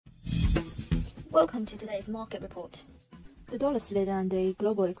Welcome to today's market report. The dollar slid and the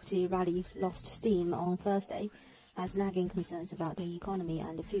global equity rally lost steam on Thursday as nagging concerns about the economy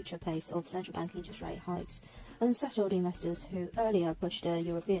and the future pace of central bank interest rate hikes unsettled investors who earlier pushed the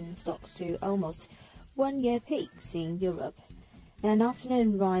European stocks to almost one-year peaks in Europe. An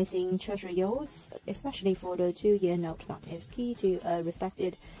afternoon rise in treasury yields, especially for the two-year note that is key to a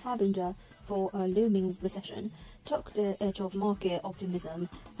respected harbinger for a looming recession, took the edge off market optimism,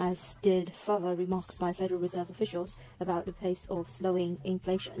 as did further remarks by Federal Reserve officials about the pace of slowing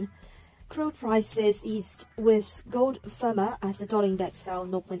inflation. Crude prices eased, with gold firmer as the dollar index fell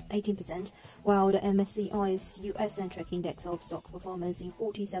 0.18%, while the MSCI's US-centric index of stock performance in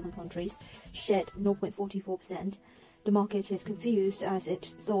 47 countries shed 0.44%. The market is confused as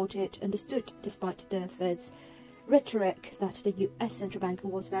it thought it understood, despite the Fed's rhetoric that the US Central Bank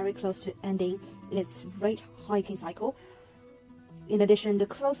was very close to ending its rate hiking cycle. In addition, the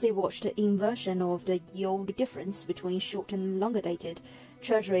closely watched inversion of the yield difference between short and longer dated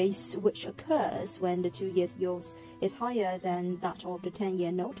treasuries, which occurs when the 2 years yields is higher than that of the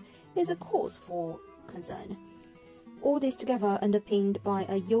 10-year note, is a cause for concern. All this together underpinned by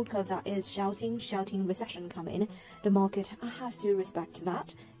a yield curve that is shouting recession coming. The market has to respect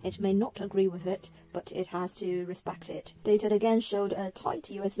that. It may not agree with it, but it has to respect it. Data again showed a tight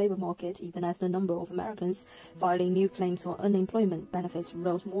US labor market, even as the number of Americans filing new claims for unemployment benefits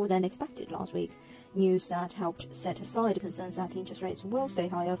rose more than expected last week. News that helped set aside concerns that interest rates will stay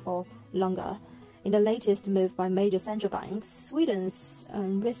higher for longer. In the latest move by major central banks, Sweden's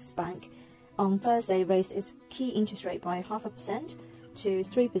Riksbank on Thursday raised its key interest rate by 0.5% to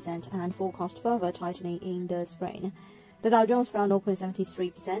 3% and forecast further tightening in the spring. The Dow Jones fell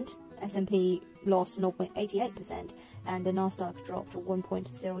 0.73%, S&P lost 0.88%, and the Nasdaq dropped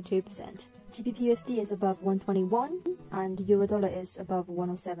 1.02%. GBP/USD is above 121, and Euro/Dollar is above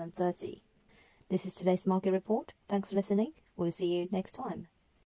 107.30. This is today's market report. Thanks for listening. We'll see you next time.